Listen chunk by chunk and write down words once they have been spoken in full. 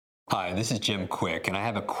Hi, this is Jim Quick, and I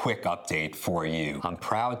have a quick update for you. I'm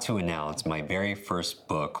proud to announce my very first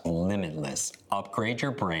book, Limitless. Upgrade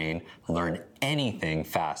your brain, learn anything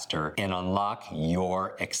faster, and unlock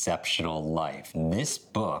your exceptional life. This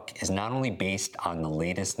book is not only based on the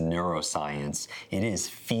latest neuroscience, it is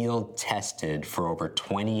field tested for over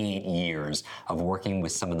 28 years of working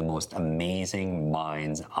with some of the most amazing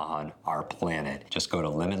minds on our planet. Just go to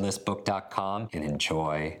limitlessbook.com and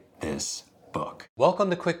enjoy this book. Welcome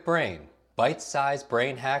to Quick Brain, bite-sized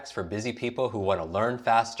brain hacks for busy people who want to learn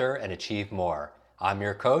faster and achieve more. I'm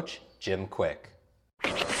your coach, Jim Quick.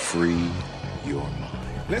 Free your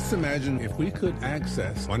mind. Let's imagine if we could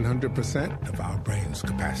access 100% of our brain's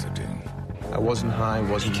capacity. I wasn't high,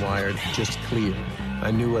 wasn't wired, just clear.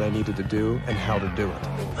 I knew what I needed to do and how to do it.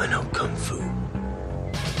 I know Kung Fu.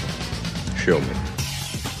 Show me.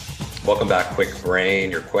 Welcome back, Quick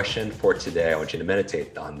Brain. Your question for today, I want you to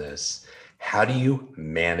meditate on this. How do you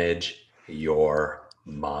manage your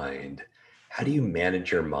mind? How do you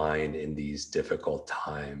manage your mind in these difficult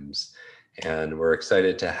times? And we're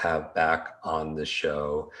excited to have back on the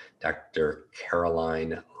show Dr.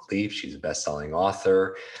 Caroline Leaf. She's a best-selling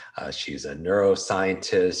author. She's a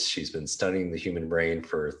neuroscientist. She's been studying the human brain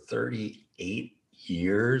for 38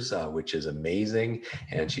 years, which is amazing.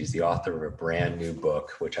 And she's the author of a brand new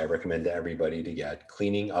book, which I recommend to everybody to get,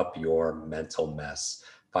 Cleaning Up Your Mental Mess.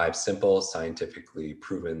 5 simple, scientifically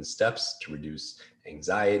proven steps to reduce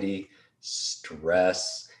anxiety,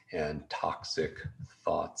 stress, and toxic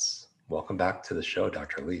thoughts. Welcome back to the show,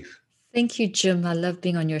 Dr. Leaf. Thank you, Jim. I love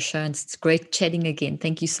being on your show, and it's great chatting again.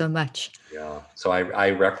 Thank you so much. Yeah. So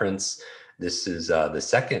I reference, this is the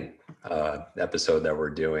second episode that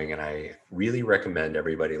we're doing, and I really recommend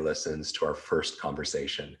everybody listens to our first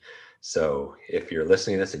conversation. So if you're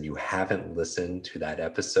listening to this and you haven't listened to that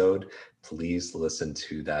episode, please listen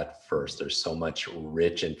to that first. There's so much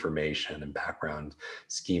rich information and background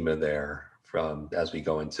schema there from as we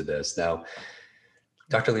go into this. Now,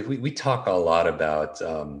 Dr. Leaf, we talk a lot about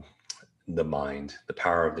the mind, the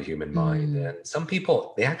power of the human mind. And some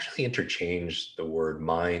people, they actually interchange the word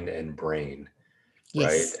mind and brain, Yes.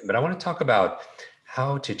 right? But I want to talk about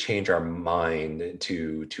how to change our mind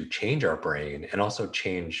to change our brain and also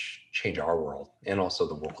change our world and also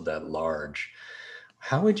the world at large.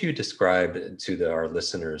 How would you describe to our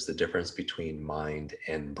listeners the difference between mind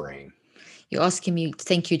and brain? You're asking me,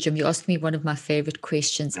 thank you, Jim. You're asking me one of my favorite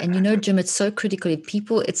questions. And you know, Jim, it's so critical.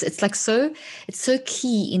 People, it's so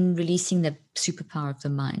key in releasing the superpower of the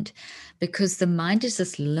mind, because the mind is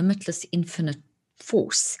this limitless, infinite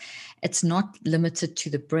force. It's not limited to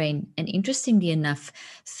the brain. And interestingly enough,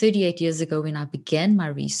 38 years ago, when I began my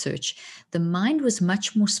research, the mind was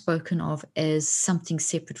much more spoken of as something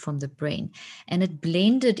separate from the brain. And it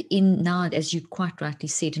blended in now, as you quite rightly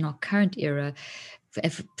said, in our current era,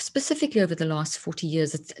 specifically over the last 40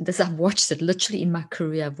 years, I've watched it literally in my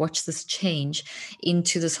career. I've watched this change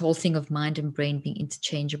into this whole thing of mind and brain being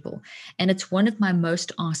interchangeable. And it's one of my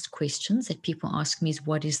most asked questions that people ask me is,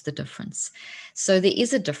 what is the difference? So there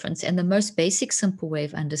is a difference. And the most basic, simple way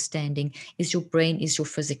of understanding is your brain is your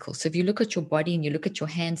physical. So if you look at your body and you look at your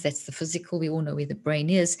hands, that's the physical. We all know where the brain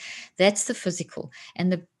is. That's the physical. And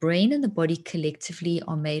the brain and the body collectively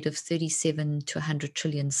are made of 37 to 100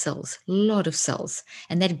 trillion cells, a lot of cells.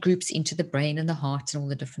 And that groups into the brain and the heart and all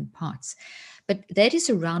the different parts. But that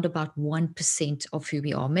is around about 1% of who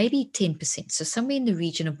we are, maybe 10%. So somewhere in the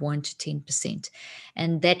region of 1 to 10%.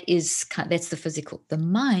 And that's the physical. The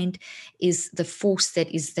mind is the force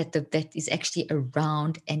that is actually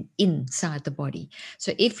around and inside the body.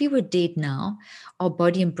 So if we were dead now, our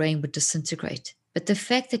body and brain would disintegrate. But the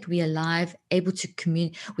fact that we're alive, able to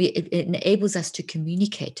it enables us to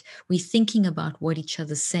communicate. We're thinking about what each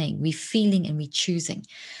other's saying. We're feeling and we're choosing.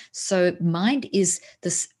 So mind is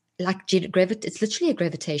this, like it's literally a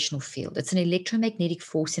gravitational field. It's an electromagnetic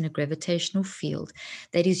force in a gravitational field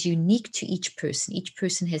that is unique to each person. Each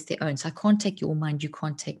person has their own. So I can't take your mind, you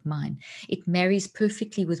can't take mine. It marries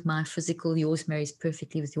perfectly with my physical, yours marries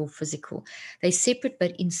perfectly with your physical. They're separate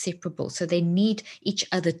but inseparable. So they need each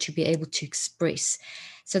other to be able to express.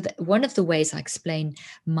 So one of the ways I explain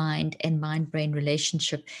mind and mind-brain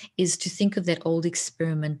relationship is to think of that old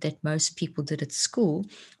experiment that most people did at school,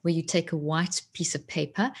 where you take a white piece of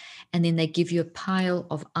paper and then they give you a pile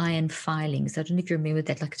of iron filings. I don't know if you remember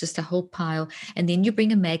that, like just a whole pile. And then you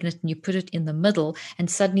bring a magnet and you put it in the middle, and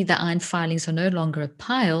suddenly the iron filings are no longer a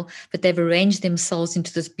pile, but they've arranged themselves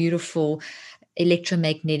into this beautiful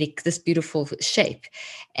electromagnetic, this beautiful shape.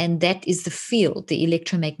 And that is the field, the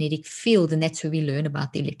electromagnetic field. And that's where we learn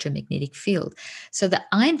about the electromagnetic field. So the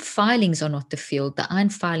iron filings are not the field. The iron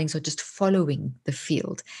filings are just following the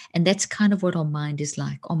field. And that's kind of what our mind is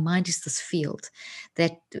like. Our mind is this field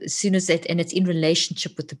that as soon as that, and it's in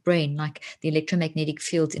relationship with the brain, like the electromagnetic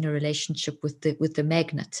field's in a relationship with the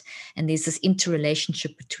magnet. And there's this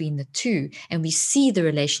interrelationship between the two. And we see the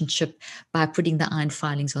relationship by putting the iron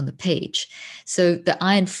filings on the page. So the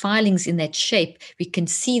iron filings in that shape, we can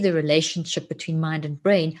see the relationship between mind and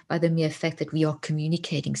brain by the mere fact that we are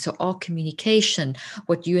communicating. So our communication,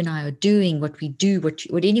 what you and I are doing, what we do,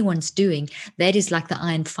 what anyone's doing, that is like the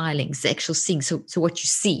iron filings, the actual thing. So what you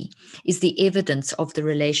see is the evidence of the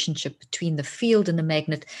relationship between the field and the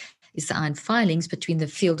magnet, is the iron filings between the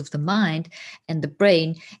field of the mind and the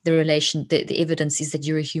brain. The relation, the evidence is that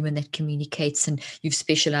you're a human that communicates and you've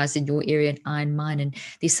specialized in your area, in iron mind, and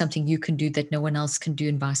there's something you can do that no one else can do,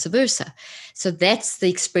 and vice versa. So that's the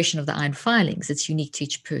expression of the iron filings. It's unique to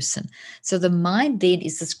each person. So the mind then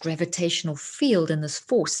is this gravitational field and this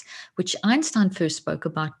force, which Einstein first spoke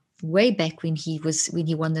about way back when he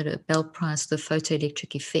won the Nobel Prize for the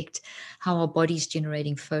photoelectric effect, how our body's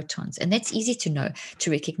generating photons. And that's easy to know,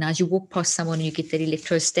 to recognize. You walk past someone and you get that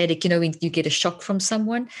electrostatic, when you get a shock from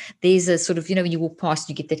someone, there's a sort of, when you walk past,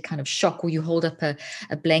 you get that kind of shock, or you hold up a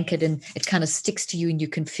blanket and it kind of sticks to you and you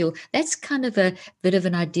can feel. That's kind of a bit of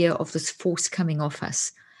an idea of this force coming off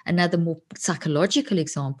us. Another more psychological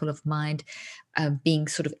example of mind being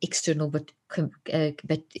sort of external but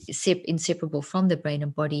inseparable from the brain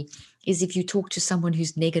and body is if you talk to someone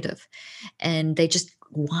who's negative and they just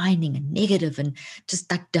whining and negative and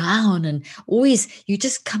just like down, and always you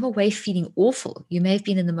just come away feeling awful. You may have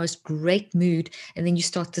been in the most great mood, and then you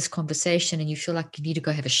start this conversation and you feel like you need to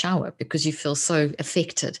go have a shower because you feel so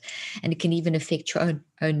affected, and it can even affect your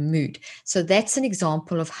own mood. So that's an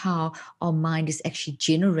example of how our mind is actually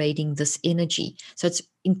generating this energy. So it's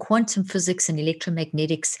in quantum physics and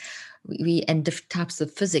electromagnetics, and different types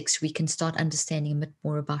of physics, we can start understanding a bit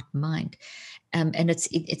more about mind. And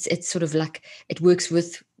it's sort of like it works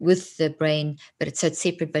with the brain, but it's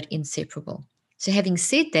separate but inseparable. So having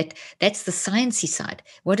said that, that's the sciencey side.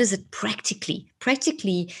 What is it practically?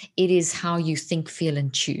 Practically, it is how you think, feel,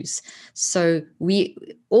 and choose. So we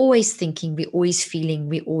always thinking, we're always feeling,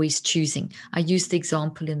 we're always choosing. I used the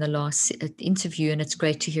example in the last interview, and it's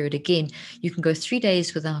great to hear it again. You can go 3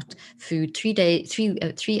 days without food, 3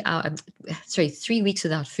 weeks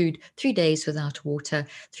without food, 3 days without water,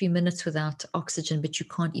 3 minutes without oxygen, but you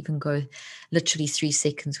can't even go literally 3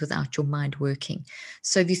 seconds without your mind working.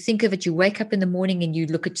 So if you think of it, you wake up in the morning and you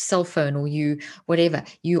look at your cell phone or you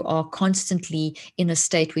are constantly in a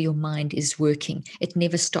state where your mind is working. It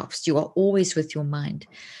never stops. You are always with your mind.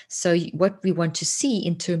 So what we want to see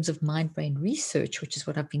in terms of mind-brain research, which is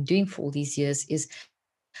what I've been doing for all these years, is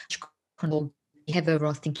control have over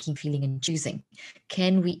our thinking, feeling, and choosing.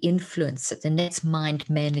 Can we influence it? And that's mind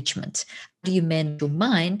management. How do you manage your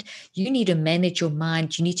mind? You need to manage your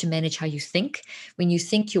mind. You need to manage how you think. When you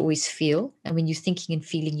think, you always feel. And when you're thinking and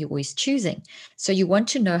feeling, you're always choosing. So you want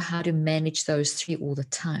to know how to manage those three all the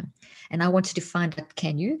time. And I wanted to find out,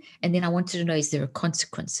 can you? And then I wanted to know, is there a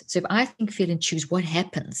consequence? So if I think, feel, and choose, what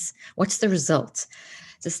happens? What's the result?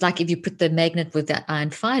 Just like if you put the magnet with the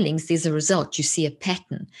iron filings, there's a result. You see a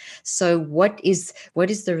pattern. So what is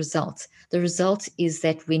the result? The result is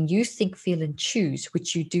that when you think, feel, and choose,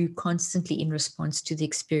 which you do constantly in response to the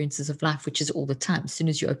experiences of life, which is all the time. As soon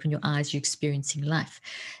as you open your eyes, you're experiencing life.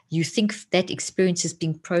 You think that experience is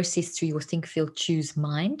being processed through your think, feel, choose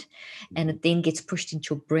mind, and it then gets pushed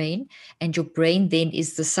into your brain. And your brain then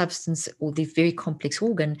is the substance or the very complex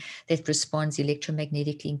organ that responds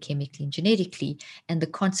electromagnetically and chemically and genetically. And the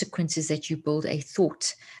consequence is that you build a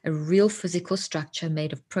thought, a real physical structure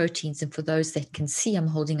made of proteins. And for those that can see, I'm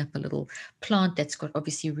holding up a little plant that's got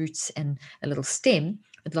obviously roots and a little stem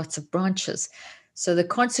with lots of branches. So the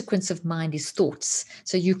consequence of mind is thoughts.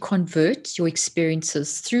 So you convert your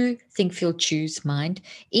experiences through think, feel, choose mind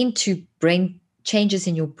into brain changes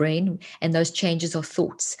in your brain, and those changes are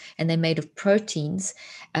thoughts, and they're made of proteins.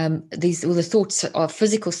 The thoughts are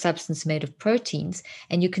physical substance made of proteins,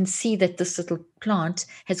 and you can see that this little plant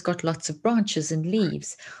has got lots of branches and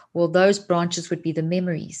leaves. Well, those branches would be the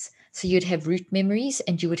memories. So you'd have root memories,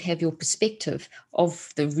 and you would have your perspective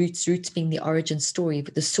of the roots being the origin story,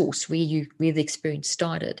 but the source where the experience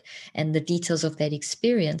started, and the details of that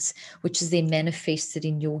experience, which is then manifested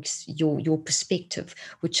in your perspective,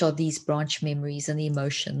 which are these branch memories and the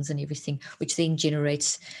emotions and everything, which then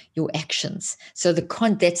generates your actions. So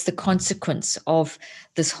that's the consequence of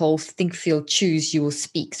this whole think, feel, choose, you will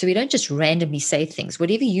speak. So we don't just randomly say things.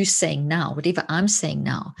 Whatever you're saying now, whatever I'm saying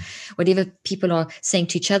now, whatever people are saying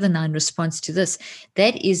to each other now in response to this,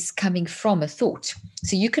 that is coming from a thought.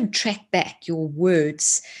 So you can track back your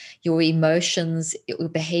words, your emotions, your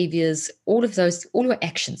behaviors, all of those, all your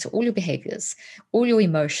actions, all your behaviors, all your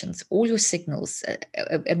emotions, all your signals,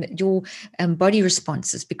 your body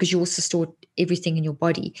responses, because you also store everything in your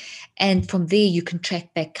body. And from there, you can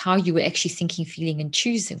track back how you were actually thinking, feeling, and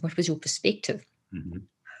choosing. What was your perspective? Mm-hmm.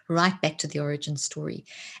 Right back to the origin story.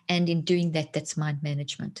 And in doing that, that's mind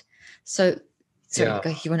management. So, sorry,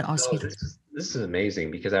 Yeah. you want to ask me? This is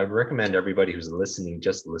amazing, because I would recommend everybody who's listening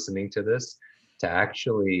to this, to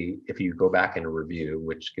actually, if you go back and review,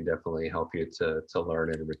 which could definitely help you to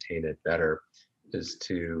learn and retain it better, is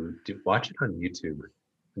to watch it on YouTube.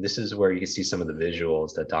 This is where you can see some of the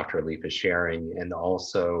visuals that Dr. Leaf is sharing. And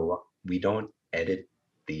also, we don't edit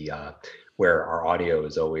the where our audio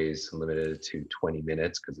is always limited to 20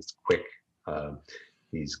 minutes because it's quick.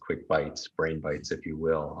 These quick bites, brain bites, if you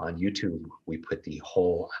will. On YouTube, we put the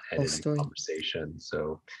whole unedited conversation.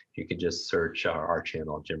 So you can just search our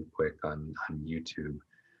channel, Jim Kwik, on YouTube.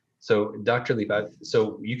 So Dr. Leaf,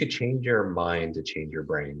 so you could change your mind to change your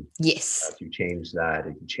brain. Yes. If you change that,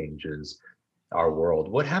 it changes our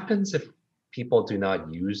world. What happens if people do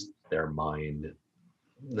not use their mind,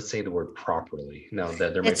 let's say the word properly? Now,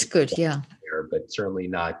 there that's good, yeah. There, but certainly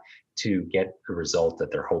not to get the result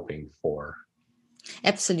that they're hoping for.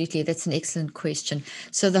 Absolutely. That's an excellent question.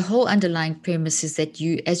 So the whole underlying premise is that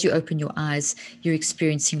as you open your eyes, you're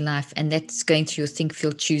experiencing life, and that's going through your think,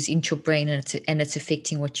 feel, choose into your brain, and it's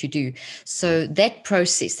affecting what you do. So that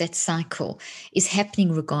process, that cycle is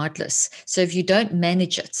happening regardless. So if you don't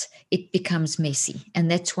manage it, it becomes messy. And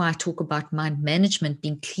that's why I talk about mind management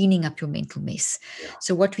being cleaning up your mental mess. Yeah.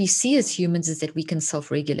 So what we see as humans is that we can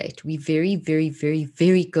self-regulate. We're very, very, very,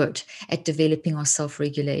 very good at developing our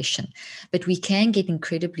self-regulation, but we can get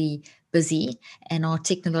incredibly busy, and our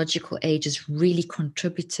technological age has really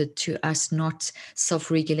contributed to us not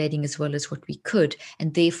self-regulating as well as what we could,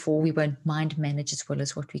 and therefore we won't mind manage as well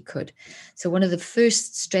as what we could. So one of the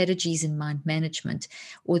first strategies in mind management,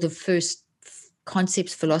 or the first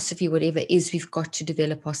concepts, philosophy, whatever, is we've got to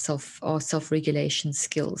develop our self-regulation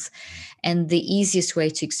skills. And the easiest way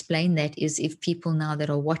to explain that is, if people now that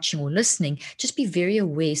are watching or listening, just be very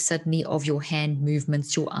aware suddenly of your hand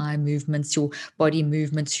movements, your eye movements, your body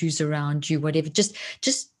movements, who's around you, whatever. Just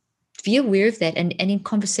be aware of that. And in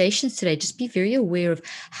conversations today, just be very aware of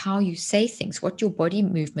how you say things, what your body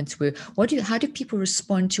movements were. How do people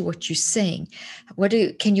respond to what you're saying?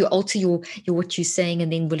 Can you alter your what you're saying,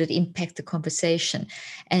 and then will it impact the conversation?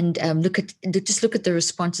 And look at the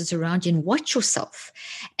responses around you and watch yourself.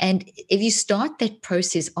 And if you start that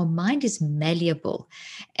process, our mind is malleable.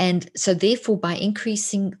 And so therefore, by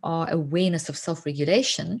increasing our awareness of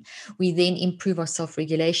self-regulation, we then improve our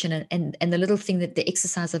self-regulation. And the little thing, that the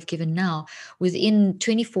exercise I've given now, within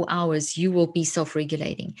 24 hours, you will be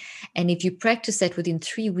self-regulating. And if you practice that within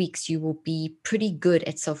 3 weeks, you will be pretty good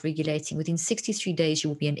at self-regulating. Within 63 days, you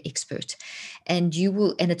will be an expert. And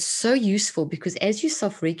it's so useful, because as you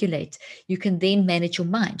self-regulate, you can then manage your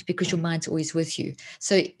mind, because your mind's always with you.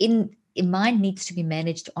 So mind needs to be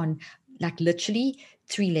managed on, like, literally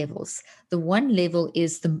 3 levels. The one level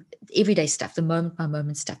is the everyday stuff, the moment by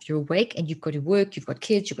moment stuff. You're awake and you've got to work, you've got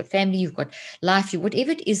kids, you've got family, you've got life,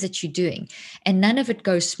 whatever it is that you're doing. And none of it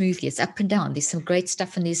goes smoothly. It's up and down. There's some great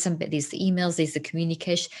stuff, and there's the emails, there's the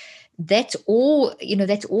communication. That's all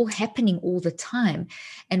happening all the time.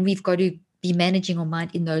 And we've got to be managing our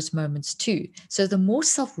mind in those moments too. So the more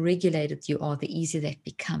self-regulated you are, the easier that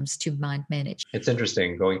becomes to mind manage. It's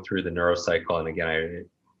interesting going through the neurocycle. And again, I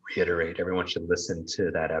reiterate, everyone should listen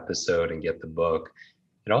to that episode and get the book.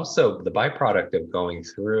 And also the byproduct of going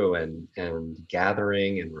through and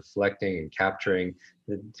gathering and reflecting and capturing,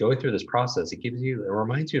 going through this process, it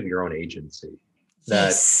reminds you of your own agency. That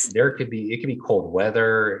yes. It could be cold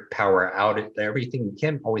weather, power outage, everything. You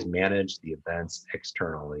can't always manage the events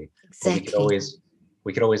externally. Exactly. But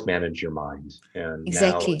we could always manage your mind. And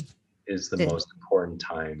exactly. Now is the most important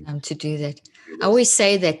time to do that. I always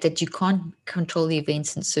say that you can't control the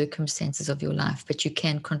events and circumstances of your life, but you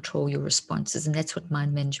can control your responses, and that's what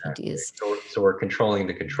mind management is. So we're controlling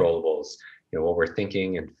the controllables, what we're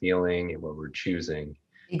thinking and feeling and what we're choosing.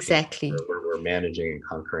 Exactly. We're managing and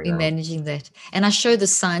conquering We're managing that. And I show the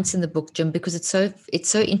science in the book, Jim, because it's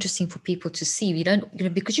so interesting for people to see. We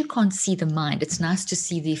don't, because you can't see the mind, it's nice to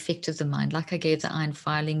see the effect of the mind. Like I gave the iron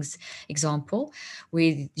filings example,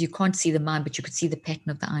 where you can't see the mind, but you could see the pattern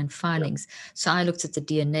of the iron filings. Yeah. So I looked at the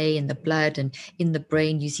DNA in the blood and in the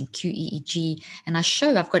brain using QEEG. And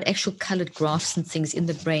I've got actual colored graphs and things in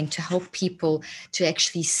the brain to help people to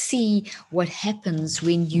actually see what happens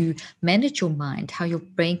when you manage your mind, how your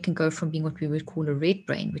brain can go from being what we would call a red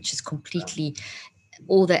brain, which is completely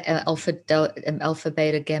all the alpha,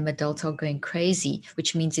 beta, gamma, delta are going crazy,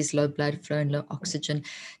 which means there's low blood flow and low oxygen,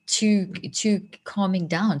 to calming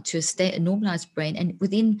down to a normalized brain. And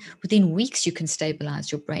within weeks, you can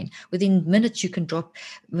stabilize your brain. Within minutes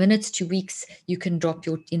to weeks, you can drop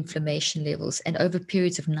your inflammation levels. And over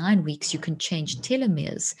periods of 9 weeks, you can change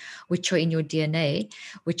telomeres, which are in your DNA,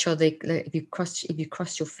 which are if you cross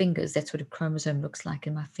your fingers, that's what a chromosome looks like.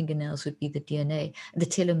 And my fingernails would be the DNA, the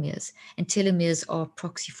telomeres. And telomeres are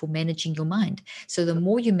proxy for managing your mind. So the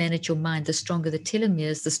more you manage your mind, the stronger the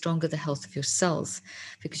telomeres, the stronger the health of your cells,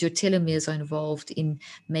 because your telomeres are involved in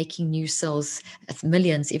making new cells,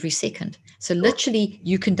 millions every second. So literally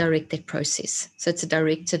you can direct that process. So it's a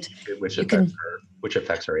directed, which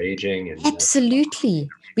affects our aging. And absolutely.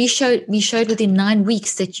 We showed within 9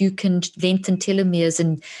 weeks that you can lengthen telomeres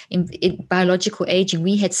and in biological aging.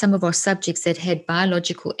 We had some of our subjects that had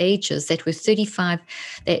biological ages that were 35.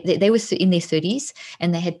 They were in their 30s,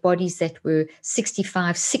 and they had bodies that were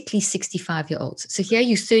 65, sickly 65-year-olds. So here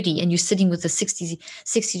you're 30 and you're sitting with a 60 to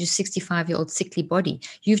 65-year-old sickly body.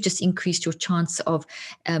 You've just increased your chance of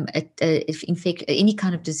infect any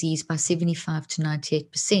kind of disease by 75 to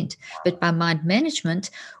 98%. But by mind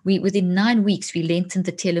management, within 9 weeks, we lengthened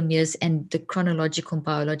the telomeres, and the chronological and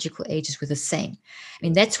biological ages were the same. I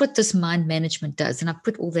mean, that's what this mind management does. And I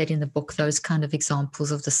put all that in the book, those kind of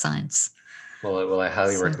examples of the science. Well, I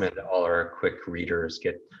highly recommend that all our quick readers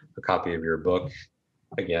get a copy of your book.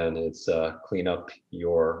 Again, it's Clean Up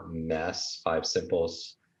Your Mess, 5 simple,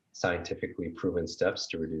 scientifically proven steps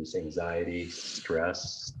to reduce anxiety,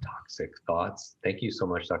 stress, toxic thoughts. Thank you so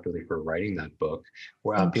much, Dr. Lee, for writing that book.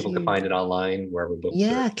 Where people can find it online, wherever books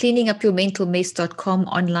are. cleaningupyourmentalmess.com,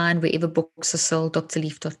 online, wherever books are sold,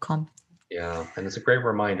 drleaf.com. Yeah, and it's a great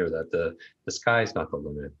reminder that the sky is not the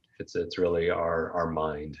limit. It's really our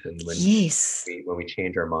mind. And when we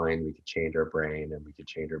change our mind, we could change our brain, and we could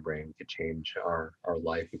change our brain, we could change our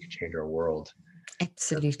life, we could change our world.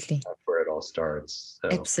 Absolutely. That's where it all starts.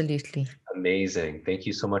 So, absolutely. Amazing. Thank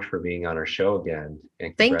you so much for being on our show again.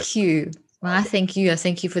 And thank you. Well, I thank you. I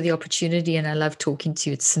thank you for the opportunity, and I love talking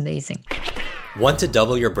to you. It's amazing. Want to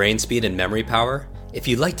double your brain speed and memory power? If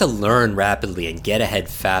you'd like to learn rapidly and get ahead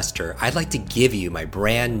faster, I'd like to give you my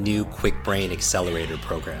brand new Quick Brain Accelerator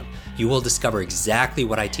program. You will discover exactly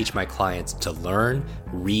what I teach my clients to learn,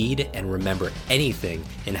 read, and remember anything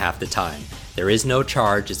in half the time. There is no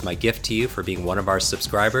charge. It's my gift to you for being one of our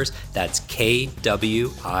subscribers. That's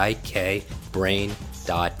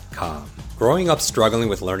kwikbrain.com. Growing up struggling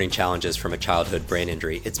with learning challenges from a childhood brain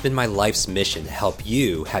injury, it's been my life's mission to help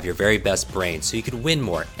you have your very best brain so you can win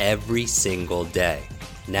more every single day.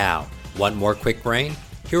 Now, want more Quick Brain?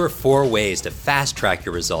 Here are 4 ways to fast track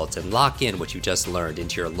your results and lock in what you just learned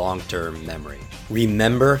into your long-term memory.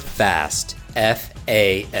 Remember FAST,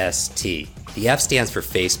 F-A-S-T. The F stands for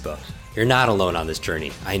Facebook. You're not alone on this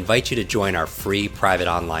journey. I invite you to join our free private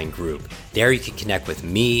online group. There you can connect with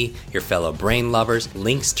me, your fellow brain lovers,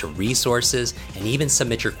 links to resources, and even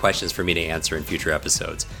submit your questions for me to answer in future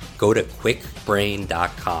episodes. Go to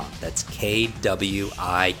kwikbrain.com. That's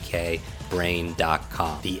K-W-I-K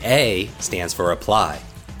brain.com. The A stands for apply.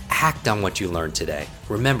 Act on what you learned today.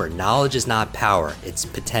 Remember, knowledge is not power, it's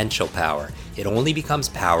potential power. It only becomes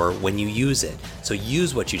power when you use it. So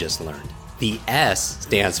use what you just learned. The S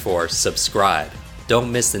stands for subscribe.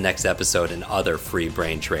 Don't miss the next episode and other free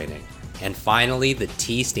brain training. And finally, the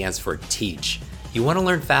T stands for teach. You want to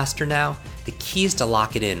learn faster now? The key is to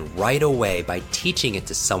lock it in right away by teaching it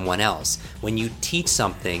to someone else. When you teach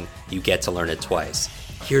something, you get to learn it twice.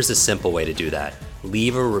 Here's a simple way to do that.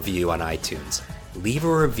 Leave a review on iTunes. Leave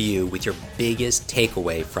a review with your biggest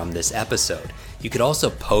takeaway from this episode. You could also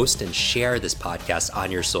post and share this podcast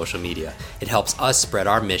on your social media. It helps us spread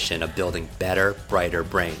our mission of building better, brighter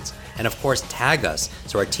brains. And of course, tag us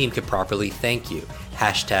so our team can properly thank you.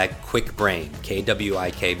 #QuickBrain,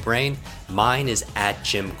 K-W-I-K brain. Mine is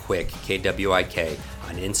 @JimQuick, K-W-I-K,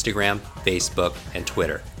 on Instagram, Facebook, and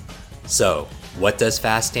Twitter. So, what does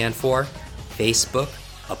FAST stand for? Facebook,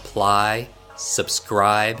 apply,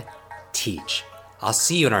 subscribe, teach. I'll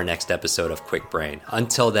see you in our next episode of Quick Brain.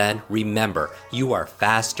 Until then, remember, you are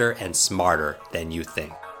faster and smarter than you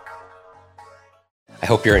think. I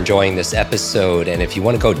hope you're enjoying this episode. And if you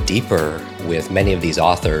want to go deeper with many of these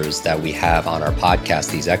authors that we have on our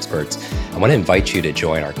podcast, these experts, I want to invite you to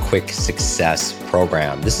join our Quick Success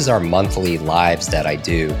program. This is our monthly lives that I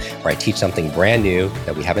do, where I teach something brand new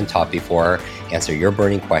that we haven't taught before, answer your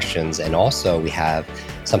burning questions. And also we have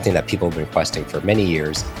something that people have been requesting for many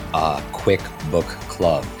years, a Quick Book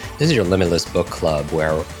Club. This is your limitless book club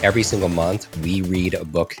where every single month we read a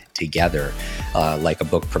book together, like a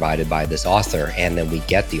book provided by this author. And then we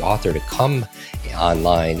get the author to come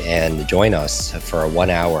online and join us for a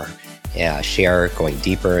 1 hour, share going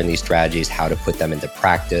deeper in these strategies, how to put them into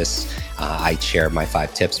practice. I share my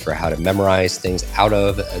 5 tips for how to memorize things out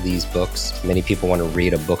of these books. Many people want to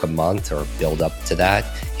read a book a month or build up to that,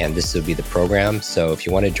 and this would be the program. So if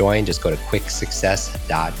you want to join, just go to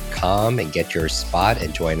quicksuccess.com and get your spot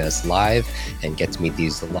and join us live and get to meet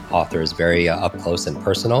these authors very up close and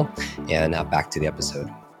personal. And back to the episode.